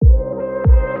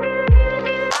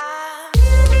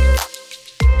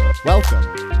Welcome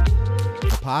to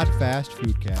Podfast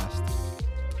Foodcast.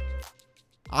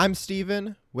 I'm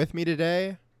Steven. With me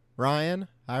today, Ryan.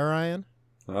 Hi, Ryan.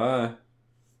 Hi.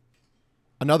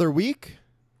 Another week,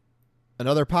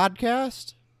 another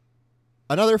podcast,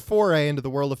 another foray into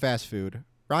the world of fast food.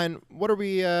 Ryan, what are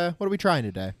we trying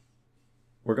today?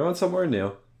 We're going somewhere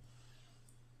new.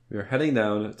 We're heading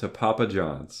down to Papa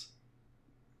John's.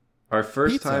 Our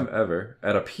first Pizza. time ever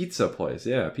at a pizza place.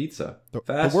 Yeah, pizza.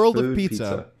 The world of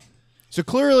pizza. So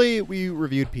clearly we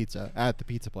reviewed pizza at the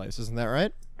pizza place, isn't that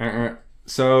right?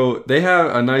 So they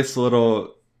have a nice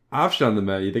little option on the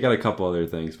menu. They got a couple other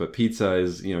things, but pizza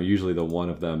is, usually the one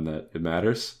of them that it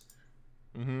matters.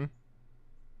 Mm-hmm.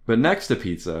 But next to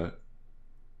pizza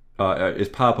is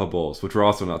Papa Bowls, which we're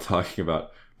also not talking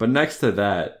about. But next to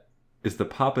that is the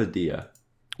Papadia.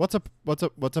 What's a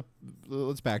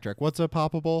let's backtrack. What's a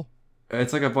Papa Bowl?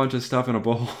 It's like a bunch of stuff in a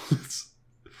bowl.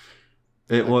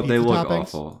 They look toppings?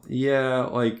 awful. Yeah,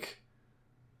 like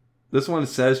this one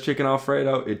says chicken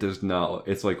Alfredo. It does not.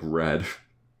 It's like red.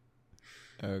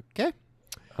 Okay.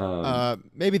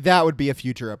 Maybe that would be a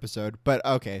future episode. But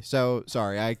okay, so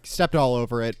sorry, I stepped all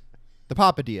over it. The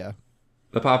Papadia.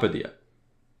 The Papadia.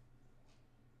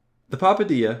 The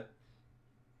Papadia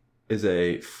is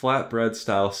a flatbread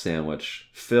style sandwich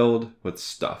filled with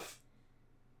stuff.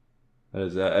 That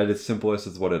is at its simplest.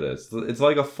 It's what it is. It's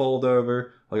like a fold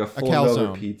over, like a fold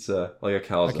over pizza, like a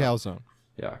calzone. A calzone.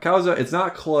 Yeah, calzone. It's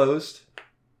not closed.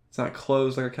 It's not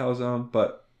closed like a calzone,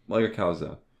 but like a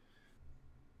calzone.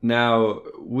 Now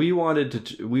we wanted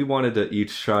to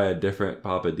each try a different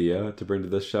Papadia to bring to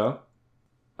this show.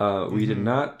 We did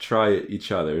not try each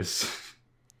other's.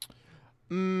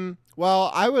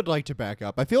 Well, I would like to back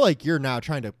up. I feel like you're now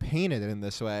trying to paint it in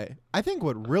this way. I think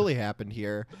what really happened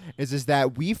here is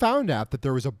that we found out that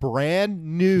there was a brand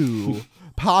new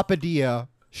Papadia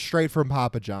straight from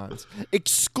Papa John's,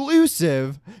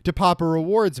 exclusive to Papa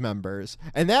Rewards members.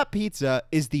 And that pizza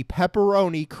is the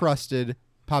pepperoni crusted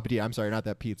Papadia. I'm sorry, not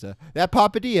that pizza. That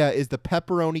Papadia is the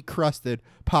pepperoni crusted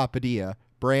Papadia,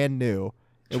 brand new.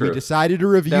 And we decided to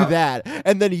review that,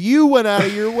 and then you went out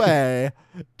of your way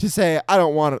to say, "I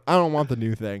don't want the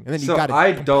new thing," and then you got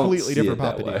a completely different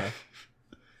Papadia.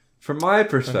 From my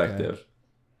perspective,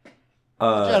 the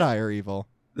Jedi are evil.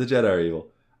 The Jedi are evil.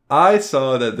 I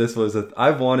saw that this was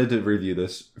I've wanted to review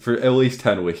this for at least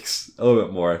 10 weeks, a little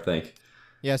bit more, I think.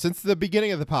 Yeah, since the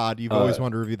beginning of the pod, you've always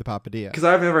wanted to review the Papadia because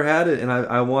I've never had it, and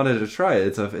I wanted to try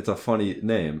it. It's a funny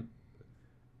name,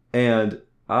 and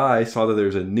I saw that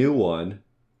there's a new one.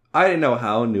 I didn't know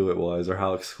how new it was or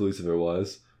how exclusive it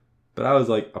was, but I was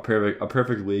like a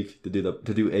perfect week to do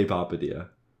a Papadia.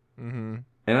 Mm-hmm.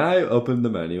 And I opened the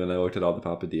menu and I looked at all the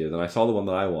Papadias and I saw the one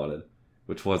that I wanted,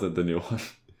 which wasn't the new one.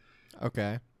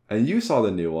 Okay. And you saw the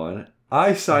new one.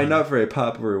 I signed up for a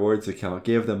Papa Rewards account,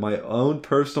 gave them my own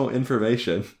personal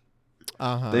information.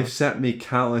 They've sent me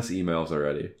countless emails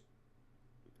already.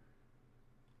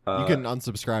 You can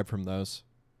unsubscribe from those.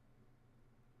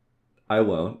 I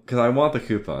won't, because I want the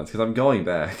coupons, because I'm going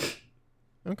back.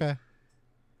 Okay.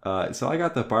 So I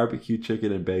got the barbecue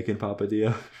chicken and bacon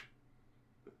Papadia.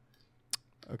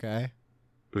 Okay.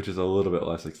 Which is a little bit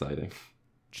less exciting.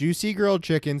 Juicy grilled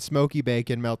chicken, smoky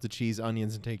bacon, melted cheese,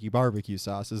 onions, and tangy barbecue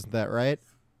sauce. Isn't that right?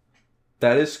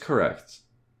 That is correct.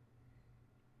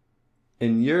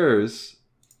 In yours,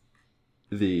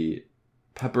 the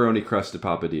pepperoni crusted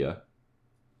Papadia.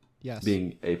 Yes.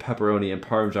 Being a pepperoni and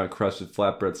Parmesan crusted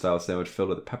flatbread style sandwich filled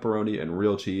with pepperoni and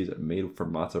real cheese made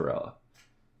from mozzarella.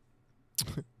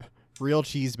 Real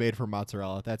cheese made from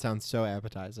mozzarella. That sounds so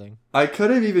appetizing. I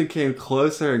could have even came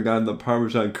closer and gotten the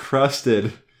Parmesan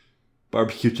crusted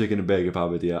barbecue chicken and bacon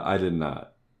Papadia. I did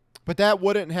not. But that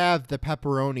wouldn't have the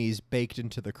pepperonis baked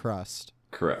into the crust.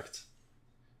 Correct.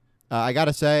 I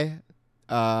gotta say,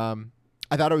 I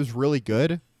thought it was really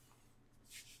good.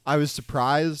 I was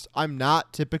surprised. I'm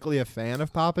not typically a fan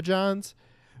of Papa John's,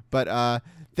 but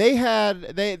they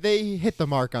hit the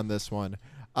mark on this one.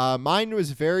 Mine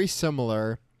was very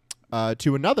similar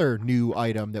to another new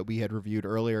item that we had reviewed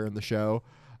earlier in the show,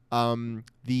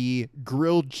 the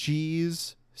grilled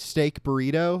cheese steak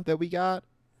burrito that we got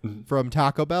from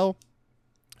Taco Bell.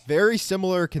 Very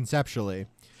similar conceptually,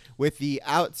 with the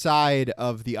outside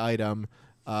of the item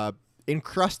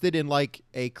encrusted in like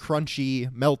a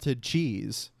crunchy melted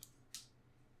cheese.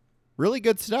 Really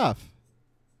good stuff.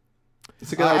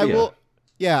 It's a good idea.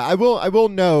 I will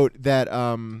note that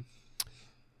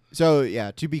so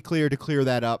yeah, to be clear, to clear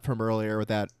that up from earlier with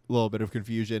that little bit of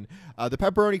confusion, the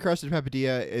pepperoni crusted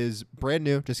Papadia is brand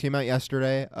new, just came out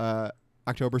yesterday,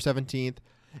 October 17th,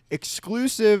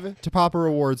 exclusive to Papa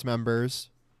Rewards members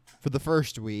for the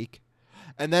first week.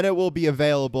 and then it will be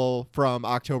available from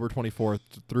October 24th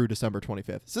through December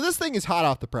 25th. So this thing is hot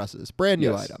off the presses, brand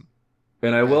new item.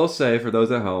 And I will say, for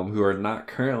those at home who are not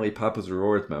currently Papa's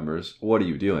Rewards members, what are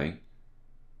you doing?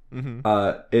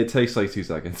 It takes like 2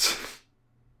 seconds.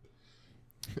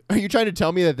 Are you trying to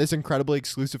tell me that this incredibly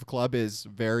exclusive club is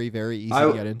very, very easy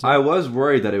to get into? I was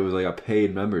worried that it was like a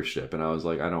paid membership, and I was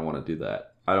like, I don't want to do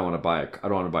that. I don't want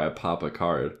to buy a Papa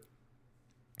card.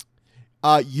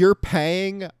 You're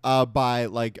paying by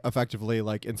like effectively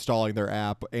like installing their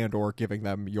app and or giving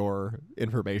them your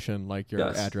information, like your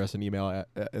address and email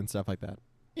and stuff like that.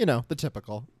 You know, the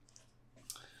typical.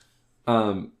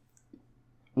 What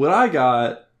I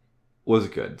got was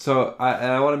good. So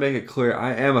I want to make it clear,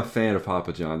 I am a fan of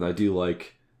Papa John's. I do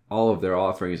like all of their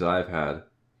offerings that I've had.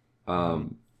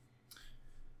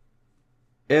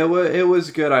 It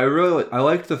was good. I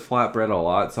liked the flatbread a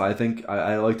lot, so I think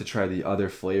I like to try the other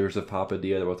flavors of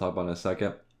Papadia that we'll talk about in a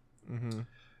second.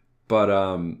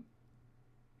 But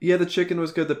yeah, the chicken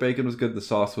was good, the bacon was good, the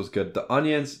sauce was good. The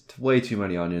onions, way too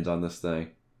many onions on this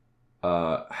thing.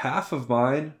 Half of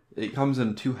mine, it comes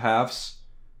in 2 halves.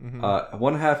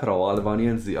 One half had a lot of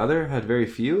onions, the other had very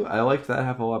few. I liked that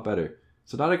half a lot better.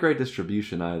 So not a great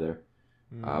distribution either,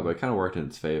 but it kind of worked in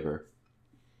its favor.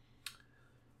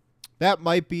 That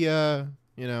might be a,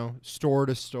 store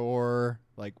to store,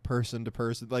 like person to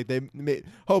person. Like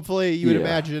hopefully you would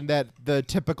imagine that the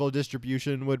typical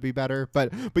distribution would be better.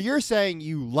 But you're saying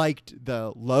you liked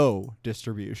the low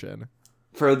distribution.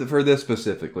 For this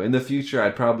specifically. In the future,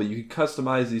 you could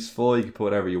customize these fully. You can put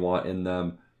whatever you want in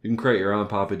them. You can create your own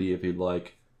Papadia if you'd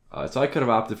like. So I could have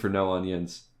opted for no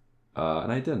onions,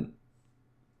 and I didn't.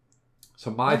 So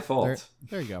my fault.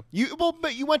 There you go.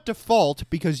 But you went to fault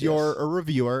because you're a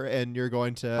reviewer and you're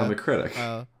going to. I'm a critic.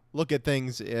 Look at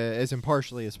things as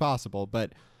impartially as possible.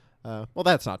 But well,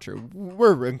 that's not true.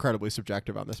 We're incredibly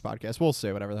subjective on this podcast. We'll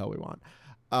say whatever the hell we want.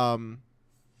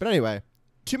 But anyway,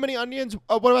 too many onions.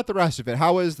 What about the rest of it?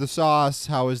 How is the sauce?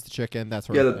 How is the chicken? That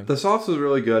sort of thing. The sauce was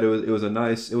really good. It was a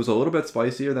little bit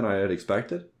spicier than I had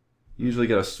expected. You usually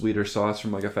get a sweeter sauce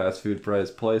from like a fast food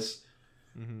place.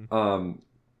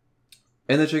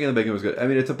 And the chicken and bacon was good. I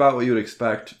mean, it's about what you would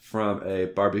expect from a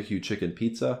barbecue chicken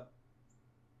pizza.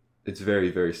 It's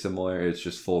very, very similar. It's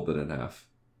just folded in half.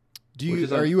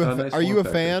 Are you a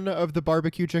fan of the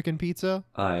barbecue chicken pizza?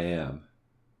 I am,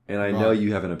 and I know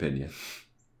you have an opinion.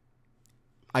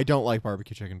 I don't like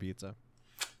barbecue chicken pizza.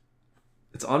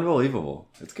 It's unbelievable.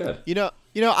 It's good.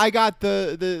 I got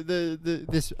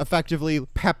this effectively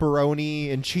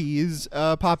pepperoni and cheese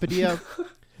Papadia.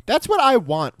 That's what I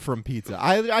want from pizza.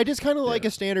 I just kind of like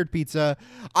a standard pizza.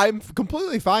 I'm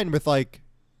completely fine with like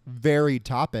varied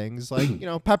toppings. Like,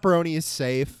 pepperoni is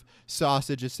safe,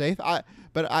 sausage is safe.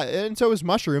 And so is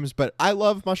mushrooms, but I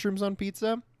love mushrooms on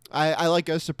pizza. I like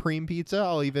a supreme pizza.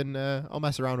 I'll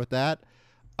mess around with that.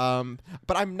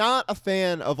 But I'm not a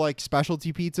fan of like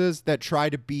specialty pizzas that try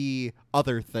to be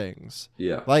other things.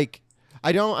 Yeah. Like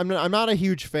I'm not a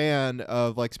huge fan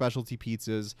of like specialty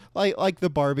pizzas like the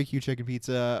barbecue chicken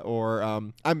pizza or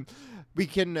we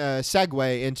can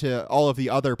segue into all of the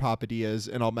other Papadias,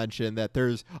 and I'll mention that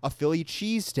there's a Philly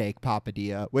cheesesteak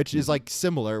Papadia, which is like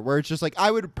similar, where it's just like I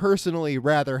would personally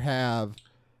rather have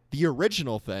the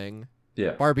original thing,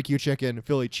 barbecue chicken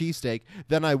Philly cheesesteak,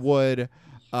 than I would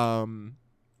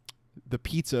the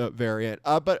pizza variant.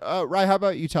 But Rye, how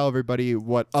about you tell everybody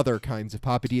what other kinds of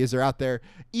Papadias are out there,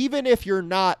 even if you're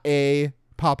not a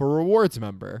Papa Rewards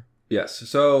member? Yes.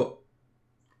 So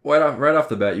right off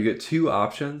the bat, you get 2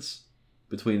 options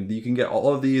you can get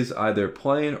all of these either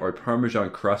plain or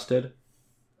Parmesan crusted.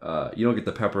 You don't get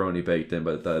the pepperoni baked in,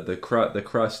 but the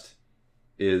crust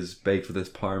is baked with this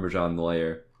Parmesan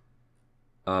layer.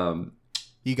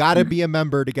 You got to be a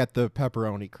member to get the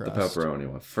pepperoni crust. The pepperoni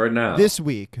one. For now. This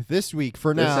week,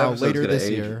 for now, later this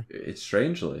year. It's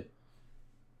strangely.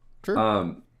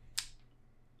 True.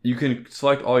 You can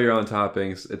select all your own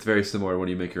toppings. It's very similar when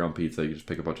you make your own pizza. You just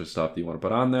pick a bunch of stuff that you want to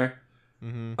put on there.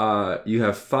 You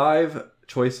have 5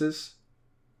 choices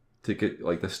to get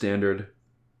like the standard,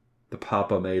 the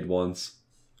Papa made ones.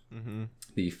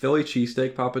 The Philly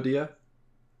cheesesteak Papadia,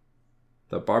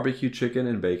 the barbecue chicken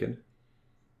and bacon,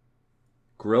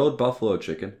 grilled buffalo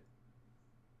chicken,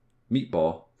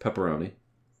 meatball, pepperoni,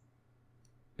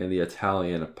 and the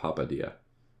Italian Papadia.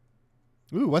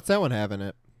 Ooh, what's that one have in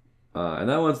it? And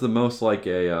that one's the most like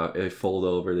a fold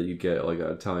over that you get at like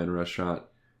an Italian restaurant.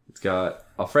 It's got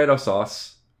Alfredo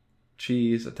sauce,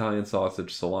 cheese, Italian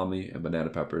sausage, salami, and banana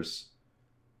peppers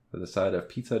with a side of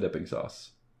pizza dipping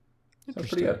sauce. That's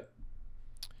pretty good.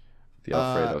 The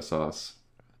Alfredo sauce.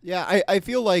 Yeah, I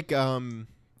feel like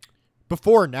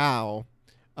before now,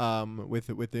 with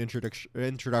the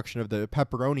introduction of the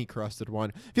pepperoni crusted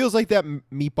one. Feels like that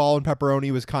meatball and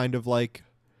pepperoni was kind of like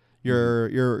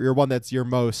your one that's your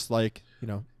most like,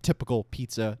 typical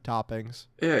pizza toppings.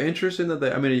 Yeah, interesting that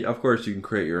I mean, of course you can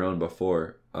create your own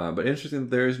before, but interesting that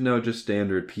there is no just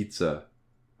standard pizza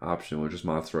option with just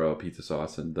mozzarella, pizza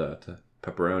sauce, and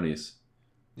pepperonis.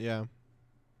 Yeah.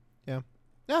 Yeah.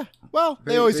 Yeah. Well,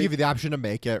 they Very, always very, give you the option to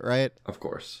make it, right? of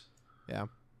course. Yeah.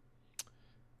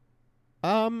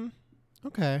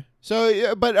 Okay.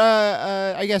 So, but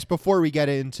I guess before we get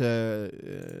into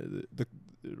the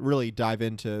really dive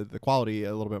into the quality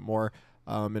a little bit more,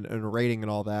 and rating and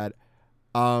all that,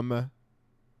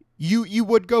 you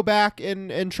would go back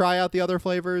and try out the other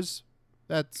flavors.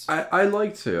 I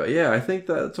like to. Yeah, I think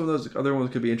that some of those other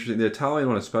ones could be interesting. The Italian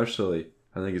one especially,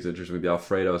 I think is interesting with the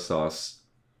Alfredo sauce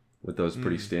with those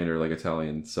pretty standard like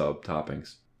Italian sub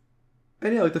toppings.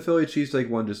 And yeah, like the Philly cheesesteak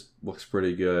one just looks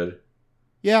pretty good.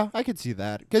 Yeah, I could see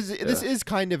that because this is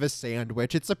kind of a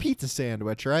sandwich. It's a pizza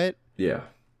sandwich, right? Yeah.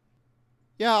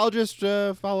 Yeah, I'll just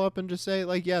follow up and just say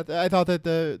like, yeah, I thought that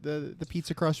the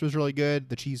pizza crust was really good.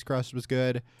 The cheese crust was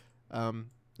good.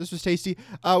 This was tasty.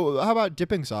 How about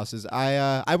dipping sauces?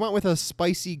 I went with a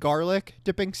spicy garlic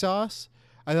dipping sauce.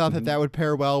 I thought that would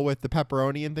pair well with the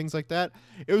pepperoni and things like that.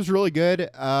 It was really good.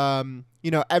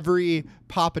 Every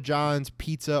Papa John's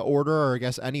pizza order, or I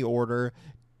guess any order,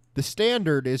 the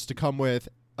standard is to come with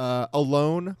a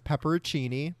lone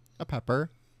pepperoncini, a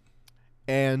pepper,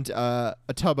 and a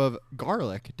tub of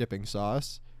garlic dipping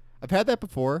sauce. I've had that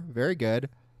before. Very good.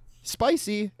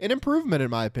 Spicy, an improvement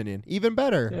in my opinion. Even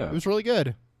better. Yeah. It was really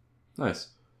good. Nice.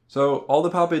 So all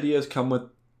the Papadias come with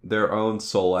their own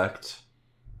select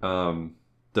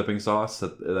dipping sauce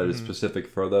that is specific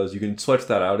for those. You can switch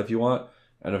that out if you want,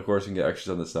 and of course you can get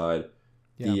extras on the side.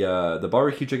 Yeah. The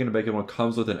barbecue chicken and bacon one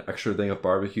comes with an extra thing of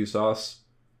barbecue sauce.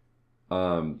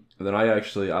 And then I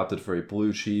actually opted for a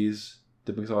blue cheese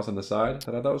dipping sauce on the side. I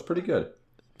thought that was pretty good.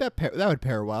 That would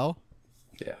pair well.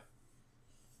 Yeah.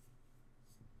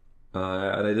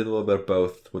 And I did a little bit of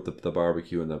both with the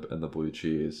barbecue and the blue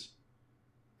cheese.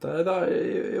 I thought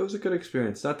it was a good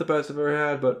experience. Not the best I've ever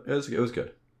had, but it was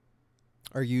good.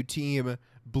 Are you team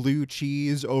blue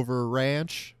cheese over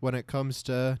ranch when it comes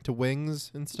to wings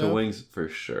and stuff? The wings for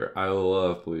sure. I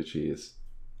love blue cheese.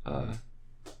 It's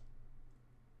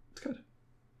good.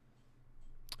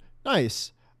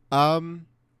 Nice. So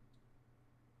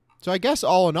I guess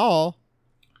all in all,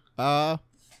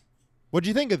 what'd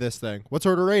you think of this thing? What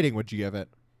sort of rating would you give it?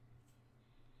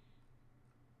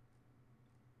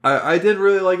 I did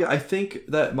really like it. I think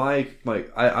that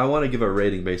I want to give a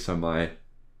rating based on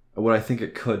what I think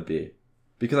it could be,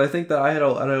 because I think that I had a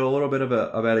little bit of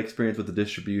a bad experience with the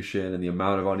distribution and the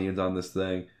amount of onions on this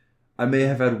thing. I may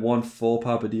have had one full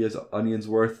Papadia's onions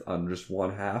worth on just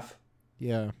one half.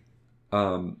 Yeah.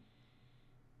 So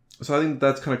I think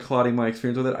that's kind of clouding my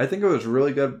experience with it. I think it was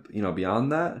really good,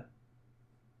 beyond that.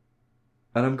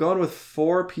 And I'm going with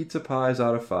 4 pizza pies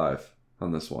out of 5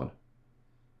 on this one.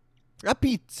 A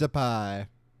pizza pie.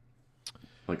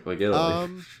 Like Italy.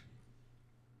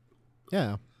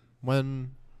 Yeah.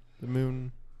 When the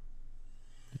moon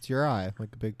hits your eye like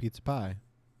a big pizza pie.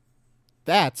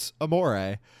 That's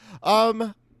amore. I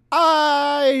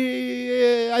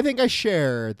think I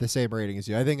share the same rating as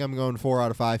you. I think I'm going 4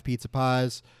 out of 5 pizza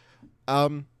pies.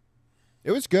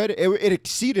 It was good. It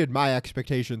exceeded my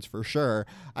expectations for sure.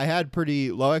 I had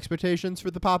pretty low expectations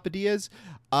for the Papadias.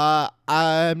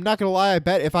 I'm not gonna lie. I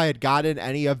bet if I had gotten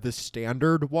any of the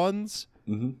standard ones,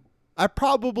 I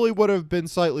probably would have been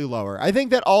slightly lower. I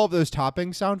think that all of those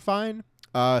toppings sound fine.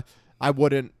 I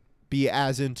wouldn't be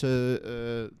as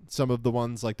into some of the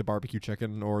ones like the barbecue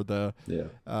chicken or the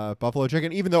buffalo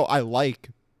chicken, even though I like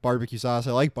barbecue sauce.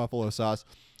 I like buffalo sauce.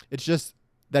 It's just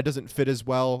that doesn't fit as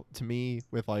well to me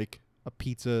with like a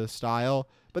pizza style.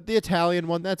 But the Italian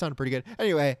one, that sounded pretty good.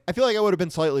 Anyway, I feel like I would have been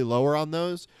slightly lower on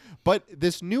those. But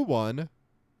this new one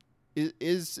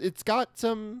it's got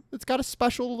a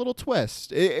special little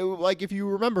twist. Like if you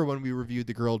remember when we reviewed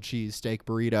the grilled cheese steak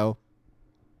burrito,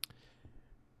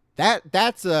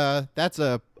 that's a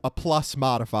plus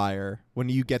modifier when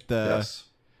you get the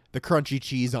crunchy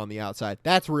cheese on the outside.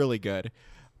 That's really good.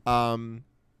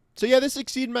 So yeah, this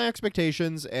exceeded my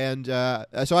expectations, and so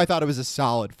I thought it was a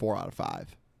solid 4 out of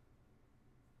 5.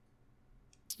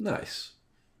 Nice.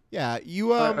 Yeah,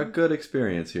 you a good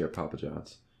experience here at Papa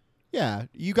John's. Yeah,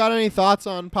 you got any thoughts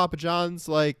on Papa John's,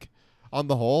 like on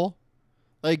the whole?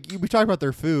 Like we talked about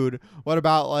their food. What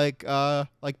about like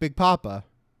Big Papa?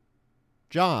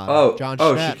 John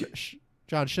Schnatter.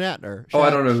 John Schnatter. I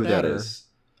don't know who that is.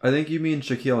 I think you mean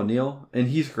Shaquille O'Neal, and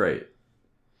he's great.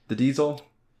 The Diesel.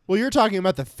 Well, you're talking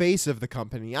about the face of the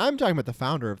company. I'm talking about the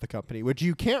founder of the company, which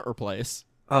you can't replace.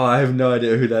 Oh, I have no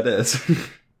idea who that is.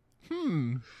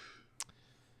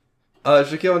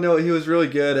 Shaquille O'Neal, he was really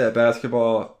good at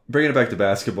basketball. Bringing it back to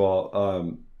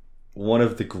basketball, one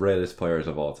of the greatest players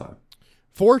of all time.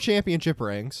 4 championship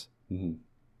rings. Mm-hmm.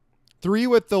 3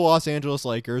 with the Los Angeles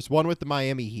Lakers. 1 with the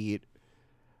Miami Heat.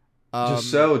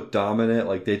 Just so dominant.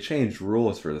 Like, they changed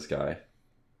rules for this guy.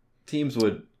 Teams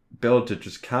would build to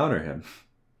just counter him.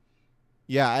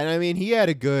 Yeah, and I mean, he had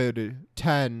a good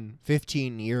 10,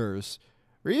 15 years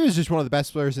where he was just one of the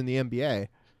best players in the NBA.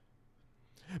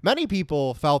 Many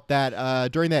people felt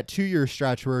that during that 2-year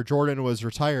stretch where Jordan was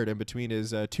retired in between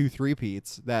his 2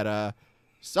 three-peats, that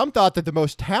some thought that the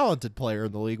most talented player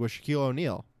in the league was Shaquille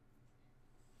O'Neal.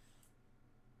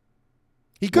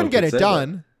 He couldn't get it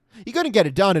done. He couldn't get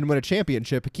it done and win a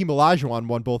championship. Hakeem Olajuwon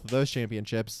won both of those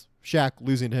championships. Shaq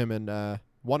losing to him in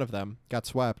one of them, got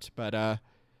swept. But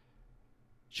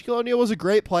Shaquille O'Neal was a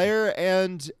great player,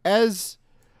 and as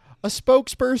a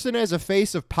spokesperson, as a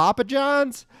face of Papa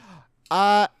John's,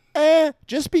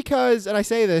 just because, and I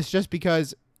say this just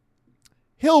because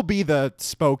he'll be the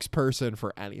spokesperson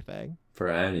for anything. For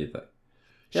anything.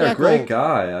 Yeah, great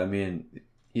guy. I mean,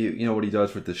 you know what he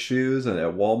does with the shoes and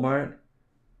at Walmart?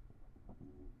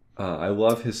 I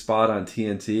love his spot on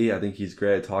TNT. I think he's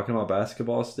great at talking about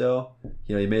basketball still.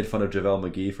 You know, he made fun of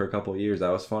JaVale McGee for a couple of years. That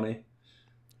was funny.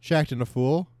 Shaqtin' a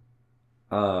fool.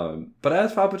 But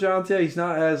as Papa John's, yeah, he's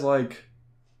not as, like,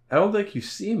 I don't think you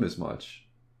see him as much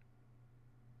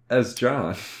as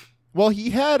John. Well,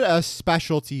 he had a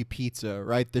specialty pizza,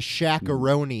 right? The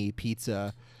Shaq-a-roni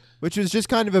pizza, which was just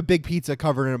kind of a big pizza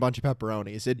covered in a bunch of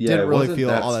pepperonis. It didn't really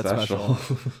feel all that special.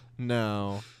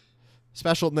 No.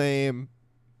 Special name,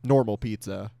 normal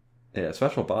pizza. Yeah,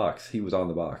 special box. He was on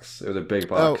the box. It was a big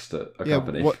box to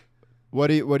accompany. What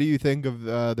do you think of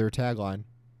their tagline?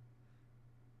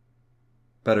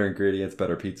 Better ingredients,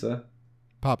 better pizza.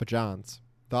 Papa John's.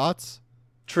 Thoughts?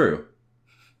 True.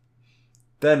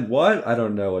 Then what? I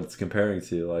don't know what it's comparing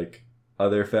to. Like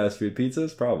other fast food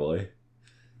pizzas, probably.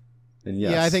 And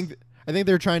yes. Yeah, I think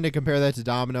they're trying to compare that to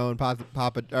Domino and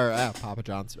Papa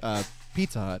John's,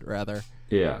 Pizza Hut rather.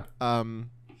 Yeah. I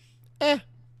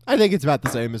think it's about the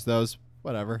same as those.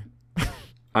 Whatever.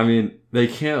 I mean, they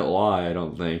can't lie, I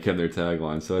don't think, in their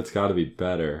tagline, so it's got to be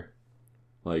better,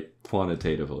 like,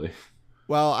 quantitatively.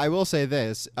 Well, I will say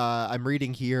this. I'm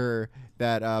reading here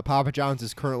that Papa John's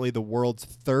is currently the world's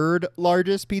 3rd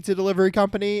largest pizza delivery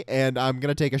company, and I'm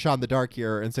going to take a shot in the dark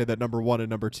here and say that number 1 and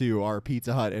number 2 are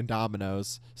Pizza Hut and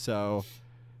Domino's. So,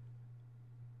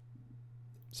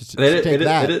 It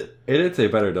didn't say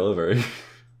better delivery.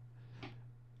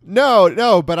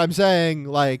 No, but I'm saying,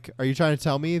 like, are you trying to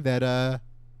tell me that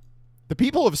the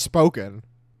people have spoken,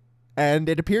 and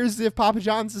it appears as if Papa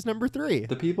John's is number 3?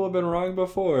 The people have been wrong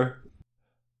before.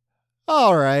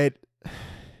 All right.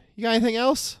 You got anything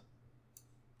else?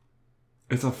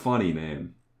 It's a funny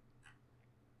name.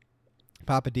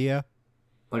 Papadia?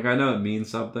 Like, I know it means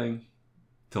something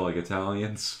to, like,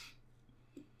 Italians.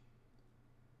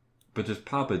 But just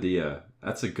Papadia,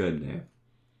 that's a good name.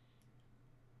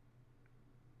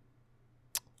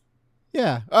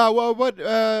 Yeah. Well,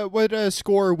 what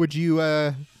score would you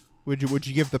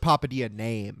give the Papadia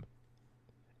name?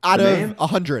 Out of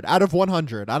 100, out of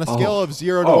 100, on a scale of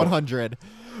 0 to 100,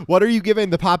 what are you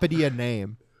giving the Papadia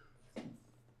name?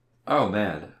 Oh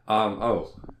man.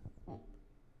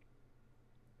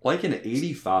 Like an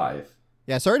 85.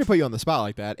 Yeah, sorry to put you on the spot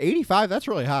like that. 85, that's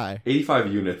really high.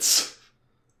 85 units.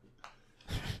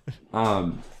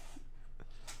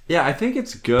 Yeah, I think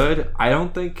it's good. I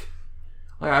don't think,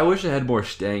 like, I wish it had more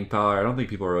staying power. I don't think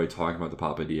people are really talking about the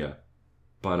Papadia,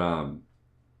 but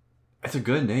it's a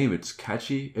good name. It's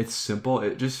catchy. It's simple.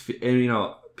 It just, and, you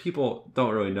know, people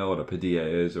don't really know what a Padilla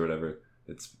is or whatever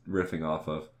it's riffing off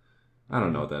of. I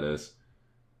don't know what that is.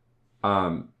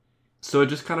 So it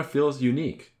just kind of feels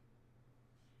unique.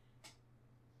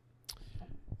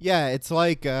 Yeah, it's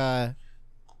like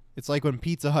when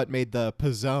Pizza Hut made the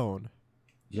Pizzone.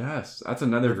 Yes, that's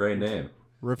another great name.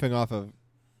 Riffing off of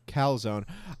Calzone.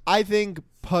 I think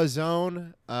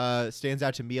Pizzone stands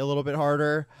out to me a little bit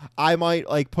harder. I might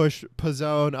like push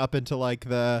Pizzone up into like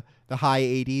the high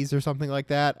 80s or something like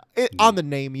that on the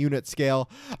name unit scale.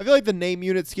 I feel like the name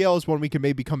unit scale is one we can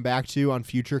maybe come back to on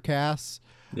future casts.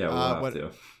 Yeah, we'll have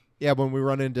to. Yeah, when we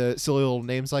run into silly little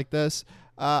names like this.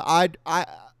 I'm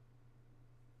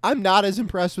not as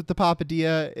impressed with the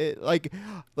Papadia.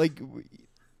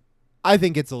 I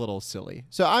think it's a little silly.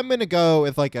 So I'm going to go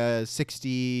with like a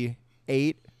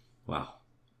 68. Wow.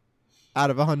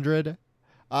 Out of 100.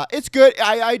 It's good.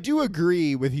 I do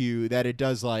agree with you that it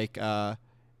does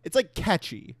it's like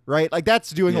catchy, right? Like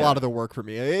that's doing a Yeah. lot of the work for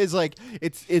me. It is like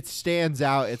it stands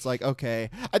out. It's like, okay.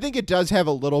 I think it does have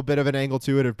a little bit of an angle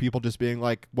to it of people just being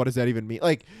like, what does that even mean?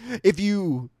 Like if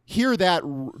you hear that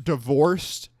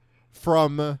divorced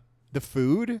from the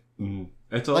food,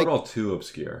 It's a like, little too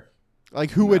obscure.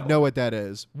 like who would know what that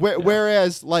is?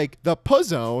 Whereas like the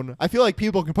puzzone, I feel like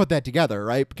people can put that together,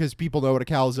 right? Because people know what a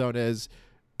calzone is.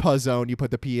 Puzzone, you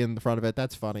put the P in the front of it.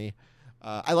 That's funny.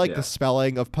 I like the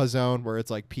spelling of puzzone where it's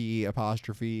like P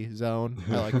apostrophe zone.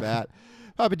 I like that.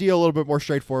 Papadia a little bit more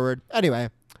straightforward. Anyway,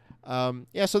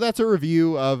 so that's a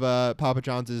review of Papa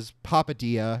John's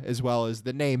Papadia as well as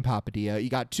the name Papadia. You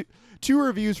got two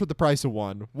reviews for the price of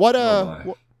one. What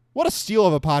a steal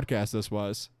of a podcast this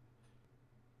was.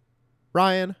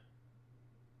 Ryan,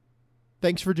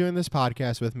 thanks for doing this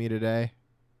podcast with me today.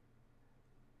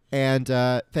 And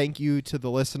thank you to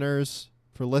the listeners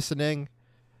for listening.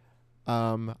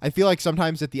 I feel like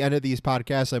sometimes at the end of these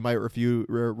podcasts, I might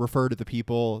refer to the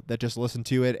people that just listen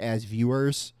to it as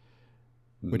viewers,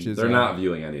 which is they're not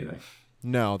viewing anything.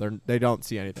 No, they don't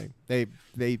see anything. They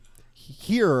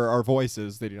hear our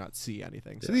voices. They do not see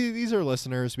anything. So these are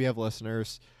listeners. We have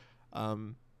listeners.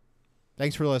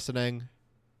 Thanks for listening.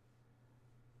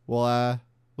 We'll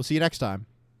see you next time.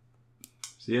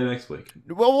 See you next week.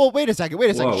 Well, wait a second.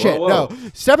 Whoa, Shit, whoa. no.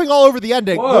 Stepping all over the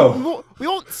ending. Whoa. We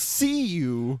won't see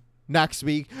you next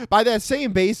week. By that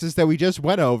same basis that we just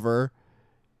went over,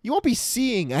 you won't be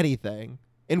seeing anything.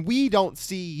 And we don't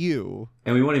see you.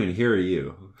 And we won't even hear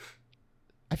you.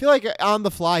 I feel like on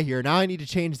the fly here, now I need to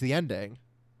change the ending.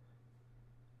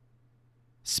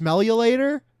 Smell you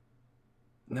later?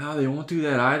 No, they won't do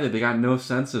that either. They got no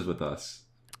senses with us.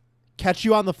 Catch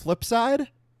you on the flip side?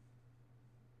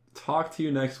 Talk to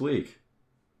you next week.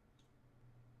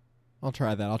 I'll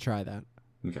try that.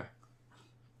 Okay.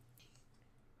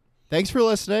 Thanks for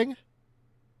listening.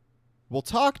 We'll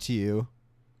talk to you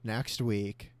next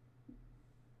week.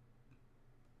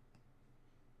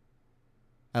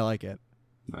 I like it.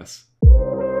 Nice.